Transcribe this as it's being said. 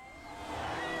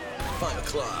5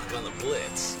 o'clock on the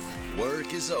Blitz.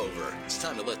 Work is over. It's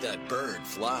time to let that bird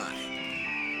fly.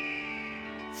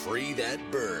 Free that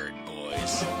bird,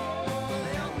 boys.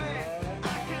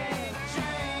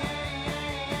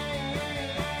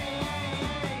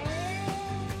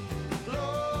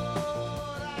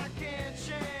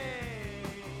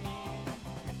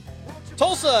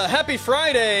 Tulsa, happy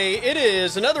Friday. It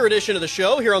is another edition of the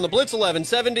show here on the Blitz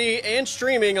 1170 and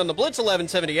streaming on the Blitz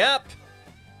 1170 app.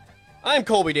 I'm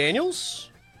Colby Daniels,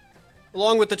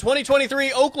 along with the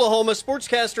 2023 Oklahoma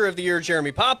Sportscaster of the Year,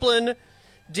 Jeremy Poplin.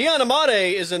 Deanna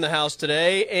Amade is in the house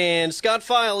today, and Scott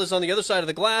File is on the other side of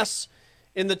the glass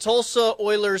in the Tulsa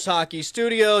Oilers hockey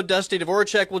studio. Dusty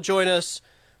Dvoracek will join us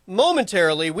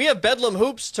momentarily. We have Bedlam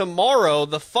Hoops tomorrow,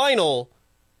 the final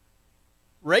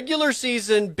regular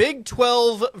season Big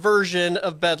 12 version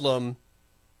of Bedlam.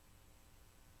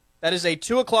 That is a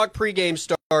 2 o'clock pregame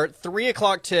start, 3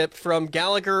 o'clock tip from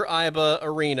Gallagher-Iba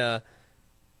Arena.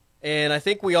 And I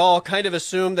think we all kind of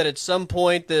assume that at some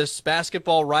point this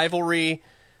basketball rivalry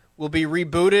will be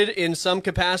rebooted in some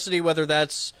capacity, whether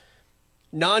that's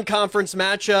non-conference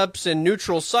matchups and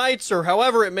neutral sites or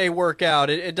however it may work out.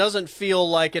 It doesn't feel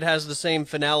like it has the same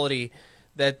finality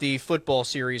that the football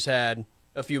series had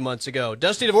a few months ago.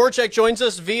 Dusty Dvoracek joins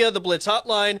us via the Blitz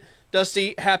hotline.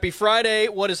 Dusty, happy Friday.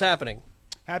 What is happening?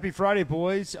 Happy Friday,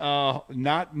 boys.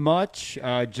 Not much.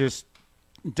 Just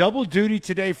double duty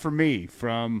today for me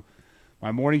from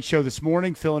my morning show this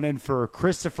morning, filling in for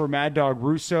Christopher Mad Dog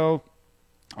Russo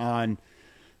on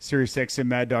Sirius XM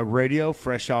Mad Dog Radio.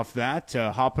 Fresh off that,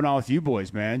 hopping on with you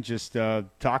boys, man. Just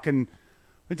talking.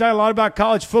 We talk a lot about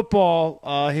college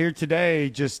football here today.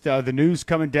 Just the news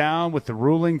coming down with the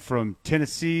ruling from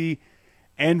Tennessee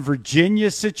and Virginia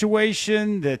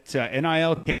situation that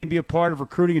NIL can be a part of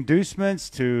recruiting inducements,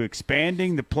 to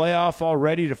expanding the playoff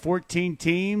already to 14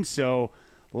 teams. So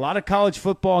a lot of college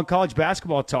football and college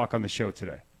basketball talk on the show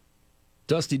today.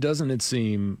 Dusty, doesn't it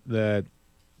seem that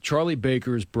Charlie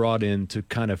Baker's brought in to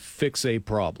kind of fix a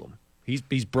problem?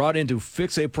 He's brought in to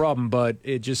fix a problem, but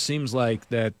it just seems like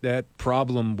that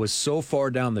problem was so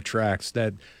far down the tracks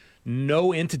that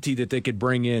no entity that they could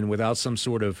bring in without some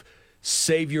sort of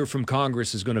savior from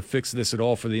Congress is going to fix this at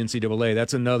all for the NCAA.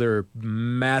 That's another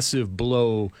massive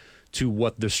blow to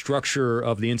what the structure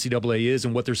of the NCAA is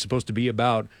and what they're supposed to be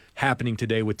about happening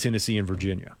today with Tennessee and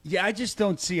Virginia. Yeah, I just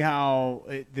don't see how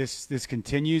this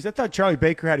continues. I thought Charlie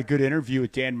Baker had a good interview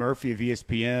with Dan Murphy of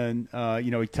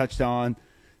ESPN. He touched on,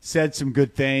 said some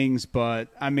good things, but,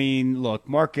 I mean, look,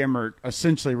 Mark Emmert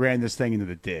essentially ran this thing into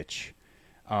the ditch.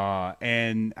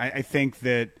 And I think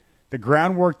that the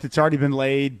groundwork that's already been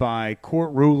laid by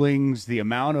court rulings, the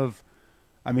amount of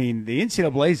 – I mean, the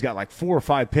NCAA's got like 4 or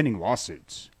 5 pending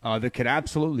lawsuits that could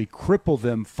absolutely cripple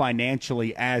them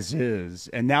financially as is.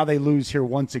 And now they lose here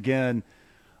once again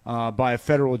by a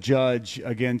federal judge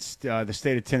against the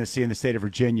state of Tennessee and the state of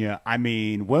Virginia. I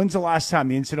mean, when's the last time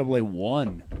the NCAA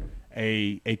won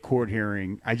a court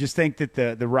hearing? I just think that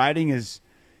the writing is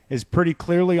pretty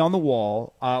clearly on the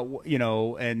wall,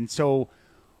 and so –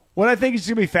 what I think is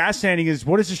going to be fascinating is,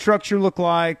 what does the structure look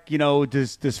like?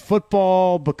 Does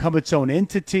football become its own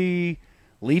entity,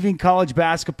 leaving college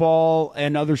basketball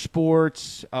and other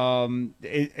sports? Does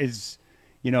the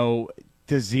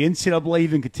NCAA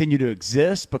even continue to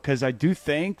exist? Because I do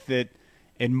think that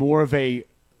in more of a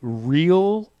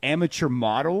real amateur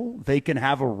model, they can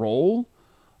have a role.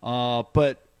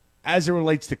 But as it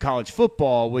relates to college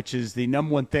football, which is the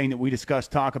number one thing that we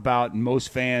talk about, and most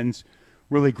fans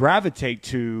really gravitate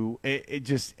to,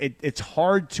 it's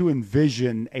hard to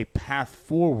envision a path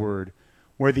forward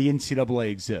where the NCAA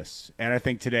exists. And I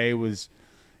think today was,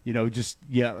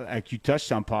 like you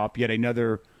touched on, Pop, yet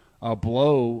another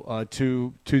blow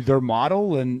to their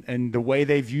model and the way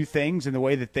they view things and the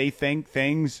way that they think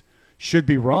things should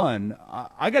be run.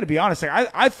 I got to be honest,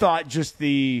 I thought just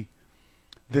the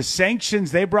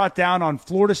sanctions they brought down on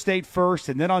Florida State first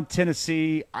and then on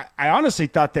Tennessee, I honestly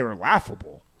thought they were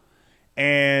laughable.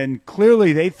 And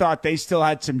clearly they thought they still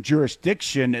had some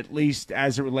jurisdiction, at least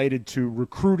as it related to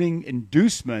recruiting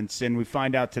inducements. And we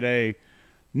find out today,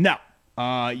 no,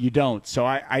 you don't. So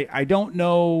I don't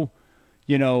know,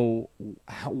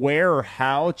 where or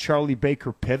how Charlie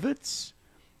Baker pivots.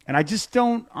 And I just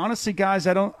don't, honestly, guys,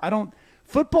 I don't.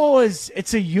 Football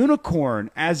it's a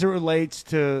unicorn as it relates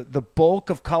to the bulk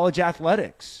of college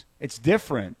athletics. It's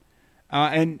different.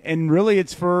 And really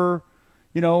it's for,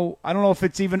 I don't know if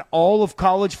it's even all of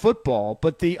college football,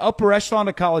 but the upper echelon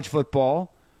of college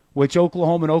football, which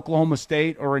Oklahoma and Oklahoma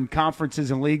State are in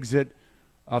conferences and leagues that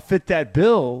fit that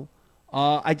bill,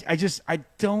 I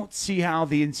don't see how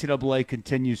the NCAA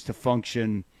continues to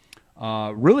function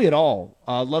really at all,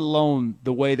 let alone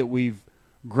the way that we've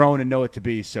grown and know it to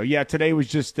be. So, yeah, today was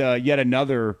just yet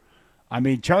another. I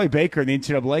mean, Charlie Baker and the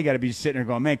NCAA got to be sitting there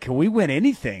going, man, can we win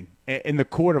anything in the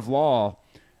court of law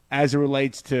as it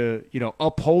relates to,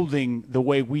 upholding the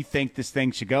way we think this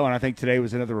thing should go? And I think today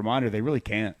was another reminder they really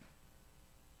can't.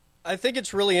 I think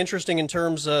it's really interesting in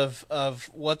terms of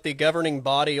what the governing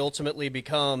body ultimately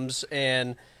becomes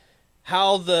and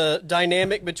how the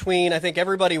dynamic between, I think,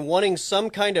 everybody wanting some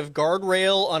kind of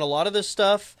guardrail on a lot of this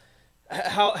stuff,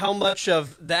 how much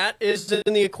of that is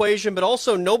in the equation, but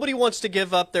also nobody wants to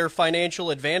give up their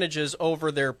financial advantages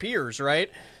over their peers,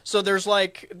 right? So there's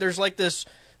like this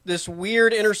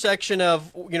weird intersection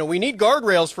of, we need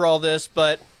guardrails for all this,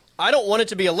 but I don't want it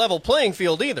to be a level playing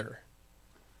field either.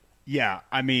 Yeah,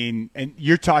 I mean, and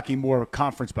you're talking more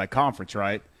conference by conference,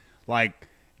 right? Like,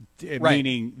 right.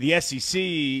 Meaning the SEC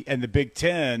and the Big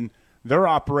Ten, they're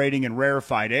operating in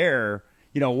rarefied air.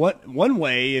 One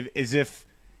way is if,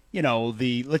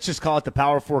 let's just call it the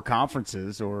Power Four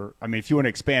conferences, or, I mean, if you want to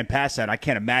expand past that, I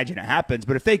can't imagine it happens.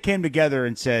 But if they came together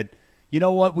and said, you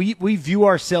know what, we view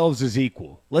ourselves as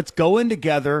equal. Let's go in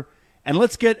together and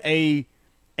let's get a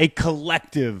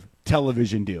collective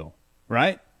television deal,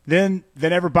 right? Then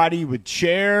everybody would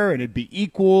share and it'd be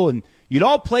equal and you'd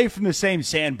all play from the same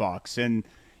sandbox and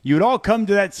you would all come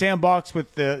to that sandbox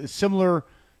with the similar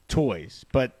toys.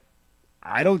 But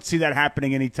I don't see that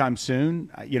happening anytime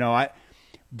soon.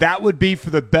 That would be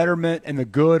for the betterment and the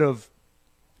good of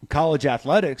college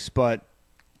athletics, but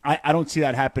I don't see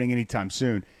that happening anytime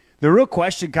soon. The real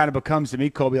question kind of becomes to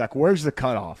me, Colby, like, where's the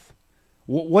cutoff?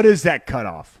 What is that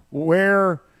cutoff?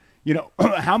 Where,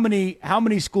 how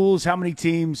many schools, how many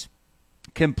teams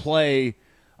can play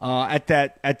at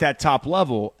that top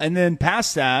level? And then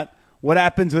past that, what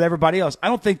happens with everybody else? I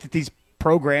don't think that these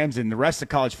programs and the rest of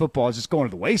college football is just going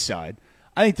to the wayside.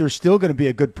 I think there's still going to be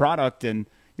a good product. And,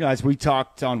 as we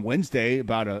talked on Wednesday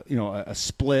about a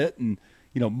split and,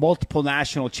 multiple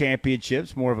national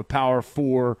championships, more of a Power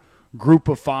Four, Group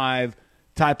of Five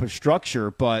type of structure.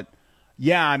 But,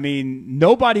 yeah, I mean,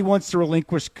 nobody wants to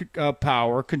relinquish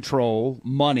power, control,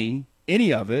 money,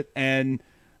 any of it. And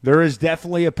there is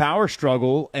definitely a power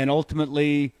struggle. And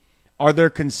ultimately, are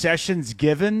there concessions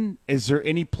given? Is there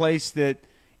any place that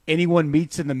anyone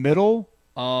meets in the middle?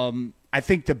 I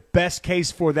think the best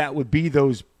case for that would be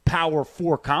those Power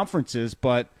Four conferences.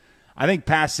 But I think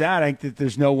past that, I think that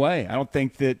there's no way. I don't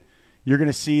think that you're going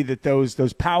to see that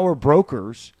those power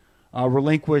brokers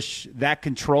relinquish that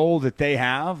control that they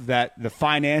have, that the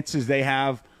finances they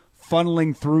have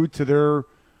funneling through to their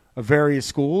various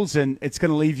schools, and it's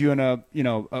going to leave you in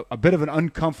a bit of an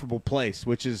uncomfortable place,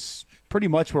 which is pretty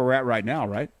much where we're at right now,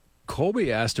 right?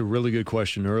 Colby asked a really good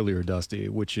question earlier, Dusty,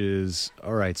 which is,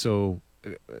 all right, so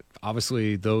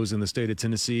obviously those in the state of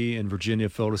Tennessee and Virginia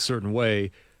felt a certain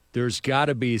way. There's got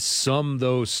to be some of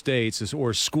those states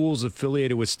or schools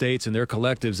affiliated with states and their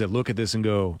collectives that look at this and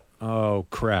go, oh,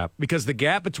 crap. Because the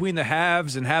gap between the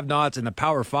haves and have-nots and the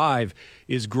Power Five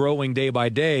is growing day by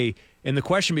day. And the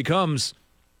question becomes,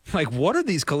 like, what are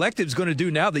these collectives going to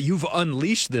do now that you've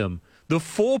unleashed them? The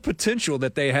full potential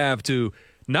that they have to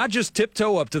not just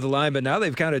tiptoe up to the line, but now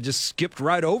they've kind of just skipped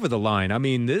right over the line. I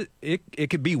mean, it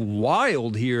could be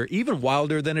wild here, even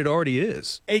wilder than it already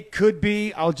is. It could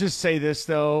be. I'll just say this,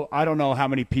 though. I don't know how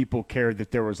many people cared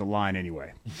that there was a line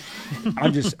anyway.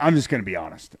 I'm just going to be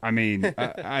honest. I mean,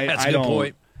 That's a good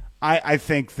point. I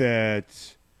think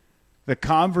that the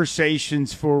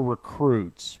conversations for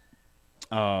recruits,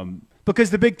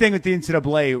 because the big thing with the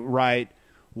NCAA, right,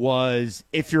 was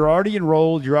if you're already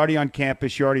enrolled, you're already on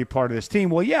campus, you're already a part of this team,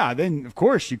 well, yeah, then, of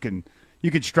course, you can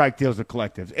strike deals with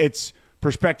collectives. It's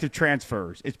prospective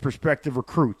transfers. It's prospective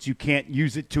recruits. You can't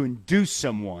use it to induce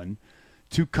someone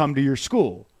to come to your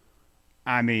school.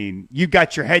 I mean, you've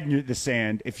got your head in the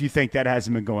sand if you think that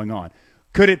hasn't been going on.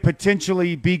 Could it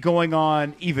potentially be going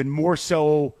on even more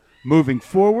so moving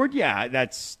forward? Yeah,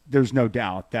 there's no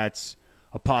doubt. That's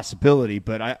a possibility.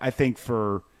 But I think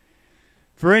for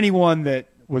anyone that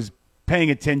was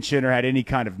paying attention or had any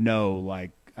kind of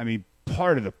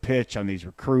part of the pitch on these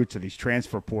recruits or these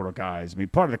transfer portal guys,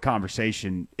 part of the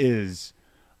conversation is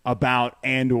about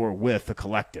and or with the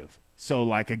collective. So,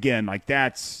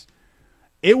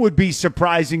 it would be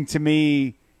surprising to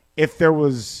me if there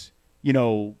was,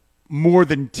 more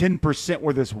than 10%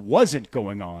 where this wasn't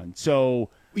going on. So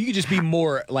you could just be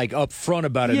more upfront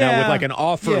about it now with an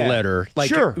offer letter.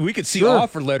 Sure. We could see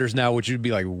offer letters now, which would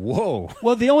be like, whoa.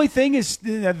 Well, the only thing is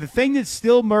the thing that's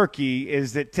still murky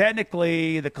is that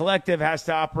technically the collective has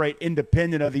to operate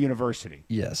independent of the university.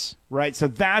 Yes. Right. So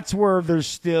that's where there's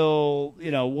still,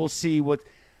 we'll see what.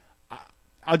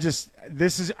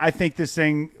 I think this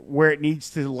thing where it needs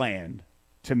to land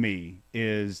to me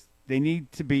is they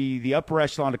need to be the upper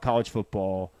echelon of college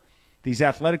football. These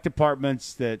athletic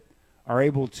departments that are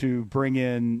able to bring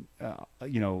in,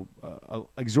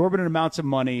 exorbitant amounts of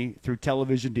money through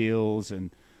television deals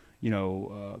and,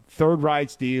 third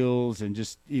rights deals and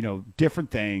just,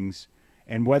 different things.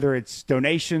 And whether it's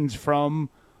donations from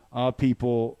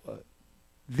people,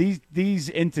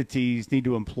 these entities need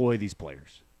to employ these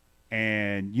players.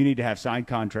 And you need to have signed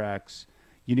contracts.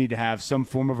 You need to have some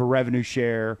form of a revenue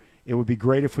share. It would be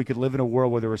great if we could live in a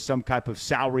world where there was some type of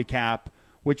salary cap,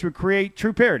 which would create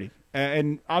true parity.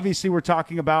 And obviously we're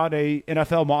talking about a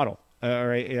NFL model,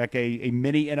 or a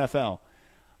mini NFL.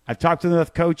 I've talked to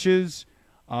enough coaches.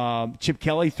 Chip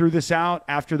Kelly threw this out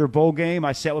after their bowl game.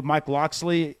 I sat with Mike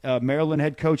Loxley, Maryland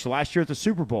head coach, last year at the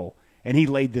Super Bowl, and he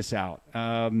laid this out.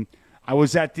 I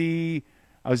was at the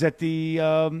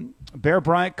Bear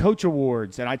Bryant Coach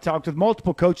Awards, and I talked with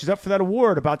multiple coaches up for that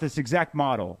award about this exact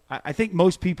model. I think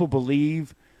most people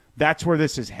believe that's where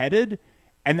this is headed,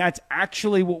 and that's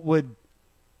actually what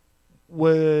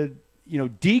would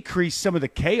decrease some of the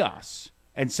chaos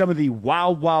and some of the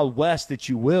wild, wild west that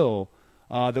you will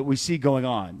that we see going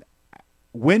on.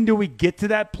 When do we get to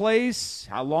that place?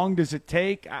 How long does it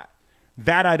take?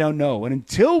 That I don't know. And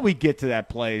until we get to that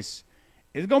place,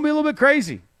 it's going to be a little bit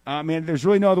crazy. I mean, there's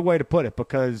really no other way to put it,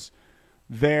 because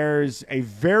there's a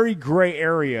very gray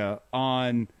area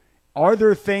on, are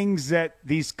there things that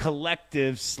these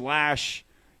collectives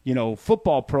 /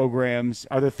 football programs,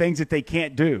 are there things that they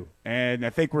can't do? And I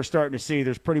think we're starting to see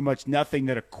there's pretty much nothing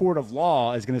that a court of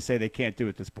law is going to say they can't do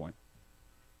at this point.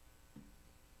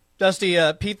 Dusty,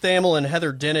 Pete Thamel and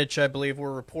Heather Dinich, I believe,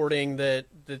 were reporting that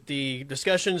the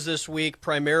discussions this week,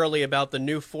 primarily about the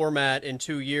new format in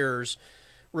 2 years,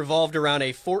 revolved around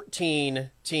a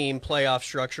 14-team playoff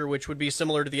structure, which would be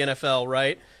similar to the NFL,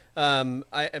 right?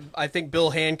 I think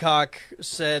Bill Hancock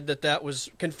said that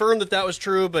was confirmed that was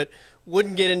true, but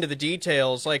wouldn't get into the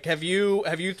details. Like, have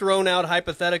you thrown out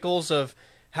hypotheticals of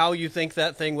how you think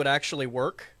that thing would actually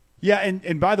work? Yeah,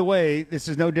 and by the way, this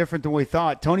is no different than we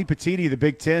thought. Tony Petitti, the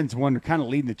Big Ten's one kind of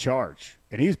leading the charge,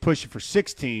 and he's pushing for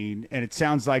 16, and it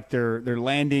sounds like they're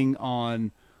landing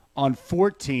on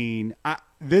 14. I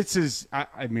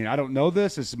don't know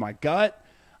this. This is my gut.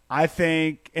 I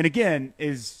think, and again,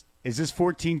 is this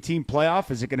 14-team playoff?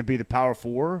 Is it going to be the Power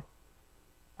Four?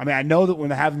 I mean, I know that when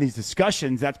they're having these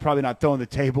discussions, that's probably not throwing the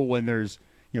table when there's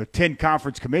 10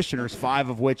 conference commissioners, 5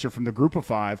 of which are from the Group of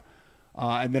 5.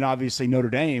 And then obviously Notre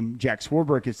Dame, Jack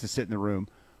Swarbrick gets to sit in the room.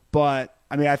 But,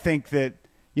 I mean, I think that,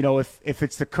 if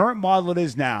it's the current model it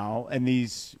is now, and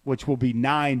these, which will be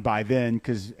 9 by then,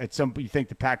 because at some point you think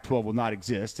the Pac-12 will not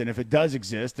exist. And if it does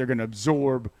exist, they're going to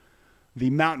absorb the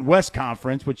Mountain West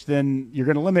Conference, which then you're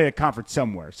going to eliminate a conference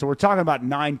somewhere. So we're talking about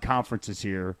 9 conferences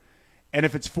here. And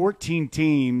if it's 14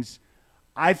 teams,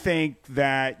 I think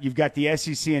that you've got the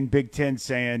SEC and Big Ten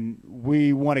saying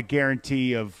we want a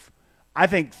guarantee of, I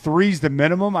think 3's the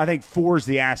minimum. I think 4 is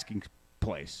the asking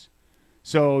place.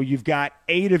 So you've got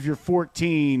 8 of your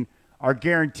 14 are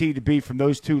guaranteed to be from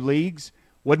those 2 leagues.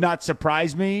 Would not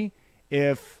surprise me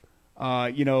if, or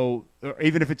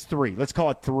even if it's 3. Let's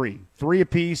call it 3. 3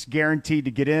 apiece guaranteed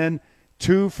to get in.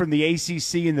 2 from the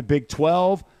ACC and the Big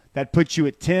 12. That puts you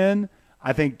at 10.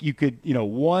 I think you could,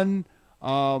 one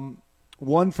from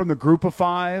the Group of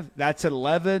 5. That's at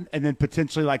 11, and then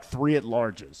potentially like 3 at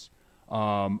larges.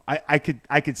 I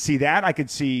could see that. I could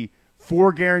see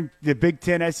 4 guaranteed. The Big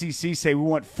Ten, SEC say we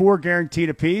want 4 guaranteed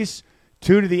apiece,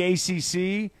 2 to the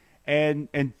ACC and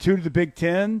 2 to the Big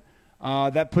Ten.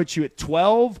 That puts you at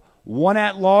 12. 1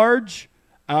 at large,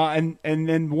 and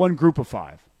then 1 Group of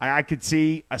 5. I could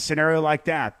see a scenario like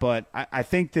that, but I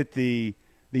think that the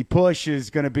push is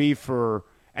going to be for.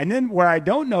 And then where I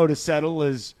don't know to settle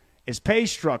is pay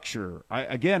structure.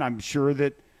 I'm sure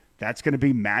that's going to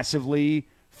be massively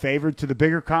favored to the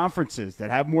bigger conferences that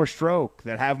have more stroke,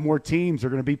 that have more teams, are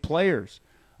going to be players.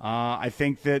 I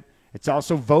think that it's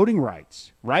also voting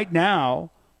rights. Right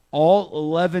now, all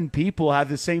 11 people have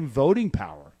the same voting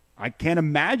power. I can't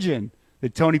imagine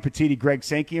that Tony Petitti, Greg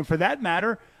Sankey, and for that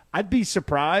matter, I'd be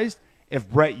surprised if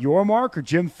Brett Yormark or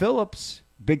Jim Phillips,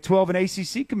 Big 12 and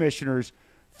ACC commissioners,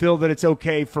 feel that it's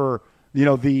okay for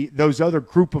those other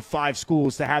Group of 5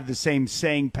 schools to have the same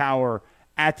saying power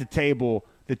at the table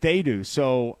that they do.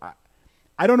 So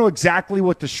I don't know exactly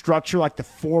what the structure, like the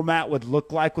format, would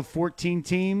look like with 14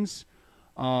 teams.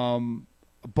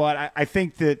 But I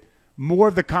think that more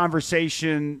of the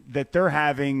conversation that they're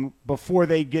having before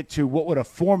they get to what would a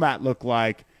format look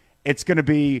like, it's going to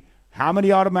be how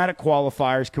many automatic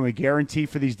qualifiers can we guarantee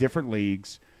for these different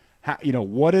leagues?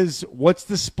 What's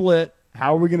the split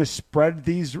How are we going to spread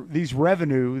this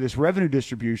revenue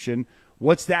distribution?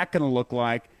 What's that going to look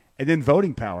like? And then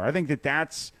voting power. I think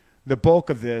that's the bulk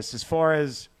of this. As far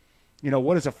as,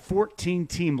 what does a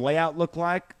 14-team layout look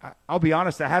like? I'll be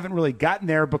honest, I haven't really gotten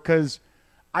there because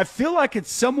I feel like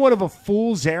it's somewhat of a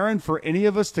fool's errand for any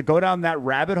of us to go down that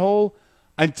rabbit hole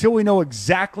until we know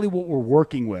exactly what we're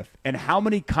working with and how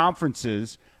many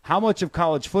conferences, how much of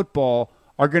college football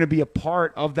are going to be a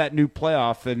part of that new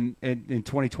playoff in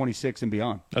 2026 and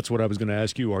beyond. That's what I was going to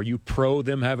ask you. Are you pro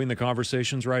them having the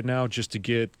conversations right now just to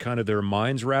get kind of their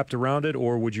minds wrapped around it,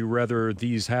 or would you rather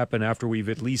these happen after we've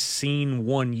at least seen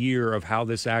 1 year of how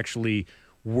this actually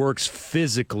works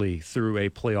physically through a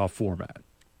playoff format?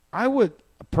 I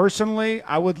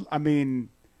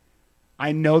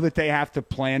know that they have to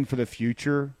plan for the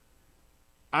future.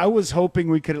 I was hoping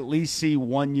we could at least see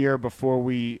 1 year before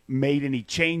we made any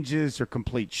changes or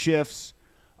complete shifts,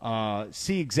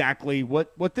 see exactly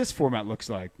what this format looks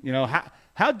like.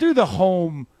 How do the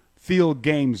home field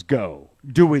games go?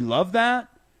 Do we love that?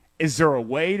 Is there a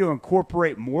way to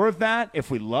incorporate more of that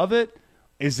if we love it?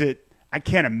 I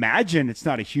can't imagine it's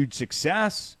not a huge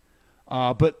success.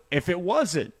 But if it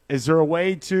wasn't, is there a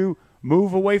way to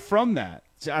move away from that?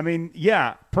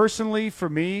 Personally for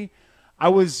me, I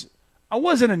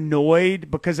wasn't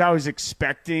annoyed because I was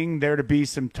expecting there to be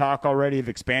some talk already of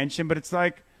expansion, but it's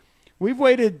like we've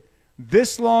waited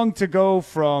this long to go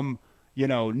from,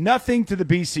 nothing to the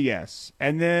BCS,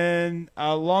 and then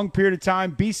a long period of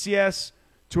time, BCS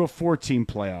to a 14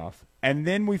 playoff. And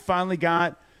then we finally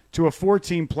got to a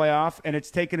 14 playoff, and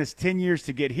it's taken us 10 years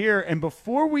to get here. And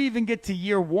before we even get to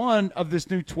year one of this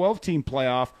new 12-team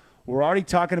playoff, we're already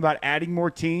talking about adding more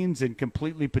teams and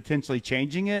completely potentially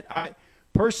changing it.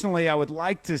 Personally, I would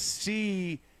like to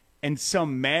see in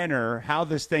some manner how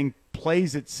this thing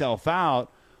plays itself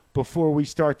out before we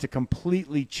start to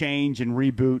completely change and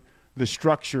reboot the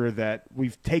structure that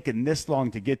we've taken this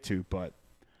long to get to. But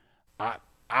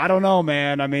I don't know,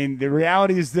 man. The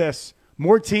reality is this.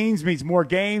 More teams means more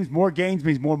games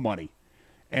means more money.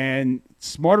 And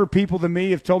smarter people than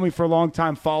me have told me for a long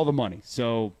time, follow the money.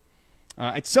 So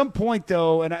at some point,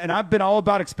 though, and I've been all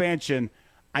about expansion,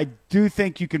 I do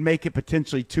think you can make it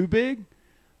potentially too big.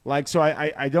 So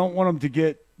I don't want them to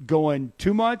get going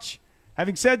too much.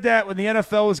 Having said that, when the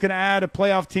NFL was going to add a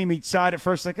playoff team each side at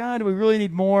first, do we really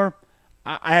need more?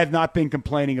 I have not been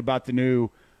complaining about the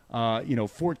new,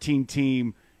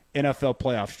 14-team NFL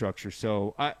playoff structure.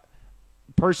 So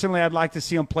personally, I'd like to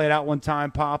see them play it out one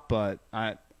time, Pop, but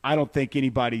I don't think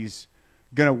anybody's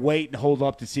going to wait and hold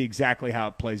up to see exactly how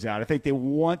it plays out. I think they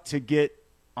want to get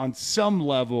on some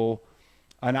level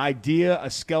an idea, a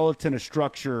skeleton, a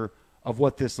structure of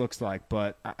what this looks like.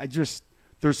 But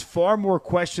there's far more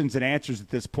questions than answers at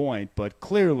this point. But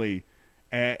clearly,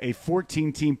 a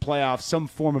 14-team playoff, some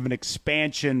form of an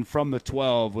expansion from the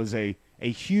 12 was a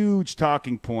huge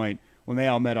talking point when they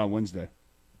all met on Wednesday.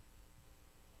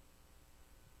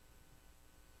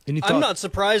 I'm not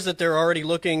surprised that they're already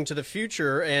looking to the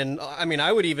future. And,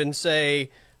 I would even say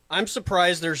I'm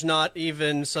surprised there's not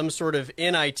even some sort of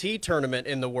NIT tournament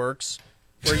in the works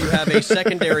where you have a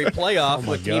secondary playoff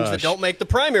with teams that don't make the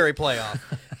primary playoff.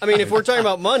 If we're talking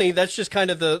about money, that's just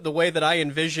kind of the way that I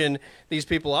envision these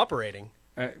people operating.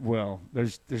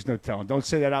 There's no telling. Don't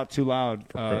say that out too loud.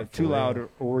 Or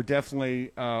we're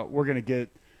definitely we're going to get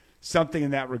something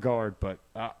in that regard. But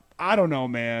I don't know,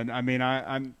 man.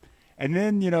 I'm and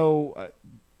then,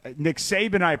 Nick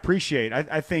Saban I appreciate.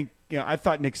 I think, I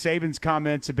thought Nick Saban's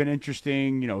comments have been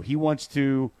interesting. He wants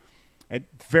to, at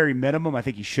very minimum, I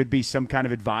think he should be some kind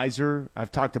of advisor.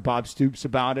 I've talked to Bob Stoops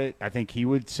about it. I think he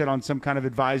would sit on some kind of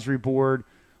advisory board,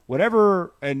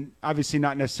 whatever, and obviously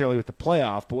not necessarily with the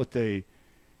playoff, but with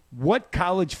what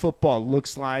college football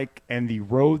looks like and the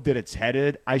road that it's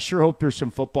headed. I sure hope there's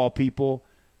some football people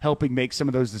helping make some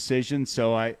of those decisions.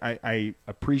 So I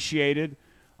appreciated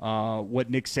what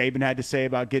Nick Saban had to say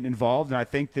about getting involved. And I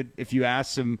think that if you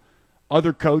ask some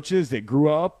other coaches that grew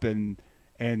up and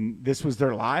this was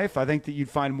their life, I think that you'd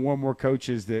find more and more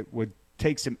coaches that would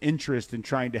take some interest in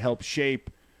trying to help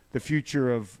shape the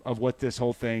future of what this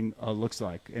whole thing looks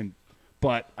like.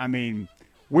 But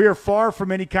we are far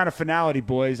from any kind of finality,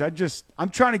 boys. I'm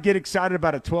trying to get excited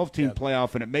about a 12-team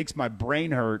playoff, and it makes my brain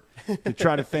hurt to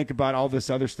try to think about all this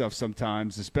other stuff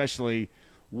sometimes, especially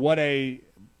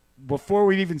before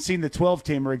we've even seen the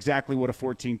 12-team or exactly what a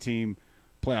 14-team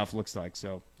playoff looks like.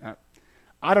 So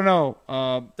I don't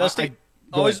know. Dusty,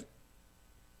 always.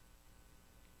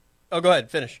 Oh, go ahead.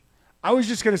 Finish. I was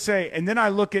just going to say, and then I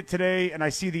look at today and I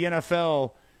see the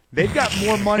NFL. They've got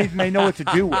more money than they know what to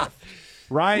do with,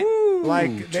 right? Woo.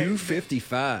 Like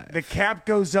 255. The cap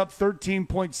goes up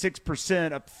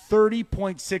 13.6%, up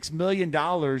 $30.6 million,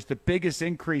 the biggest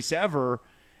increase ever.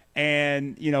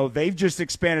 And, they've just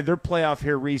expanded their playoff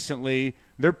here recently.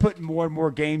 They're putting more and more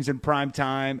games in prime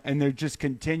time, and they're just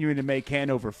continuing to make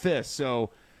hand over fist. So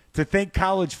to think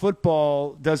college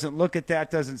football doesn't look at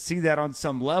that, doesn't see that on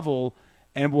some level,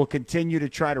 and will continue to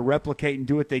try to replicate and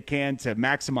do what they can to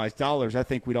maximize dollars, I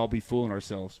think we'd all be fooling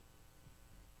ourselves.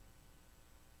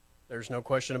 There's no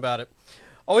question about it.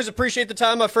 Always appreciate the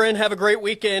time, my friend. Have a great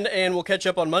weekend, and we'll catch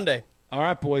up on Monday. All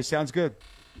right, boys. Sounds good.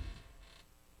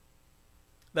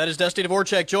 That is Dusty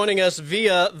Dvoracek joining us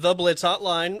via the Blitz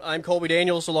Hotline. I'm Colby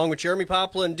Daniels, along with Jeremy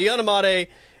Poplin, Deanna Amate,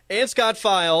 and Scott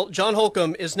File. John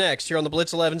Holcomb is next here on the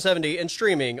Blitz 1170 and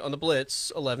streaming on the Blitz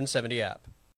 1170 app.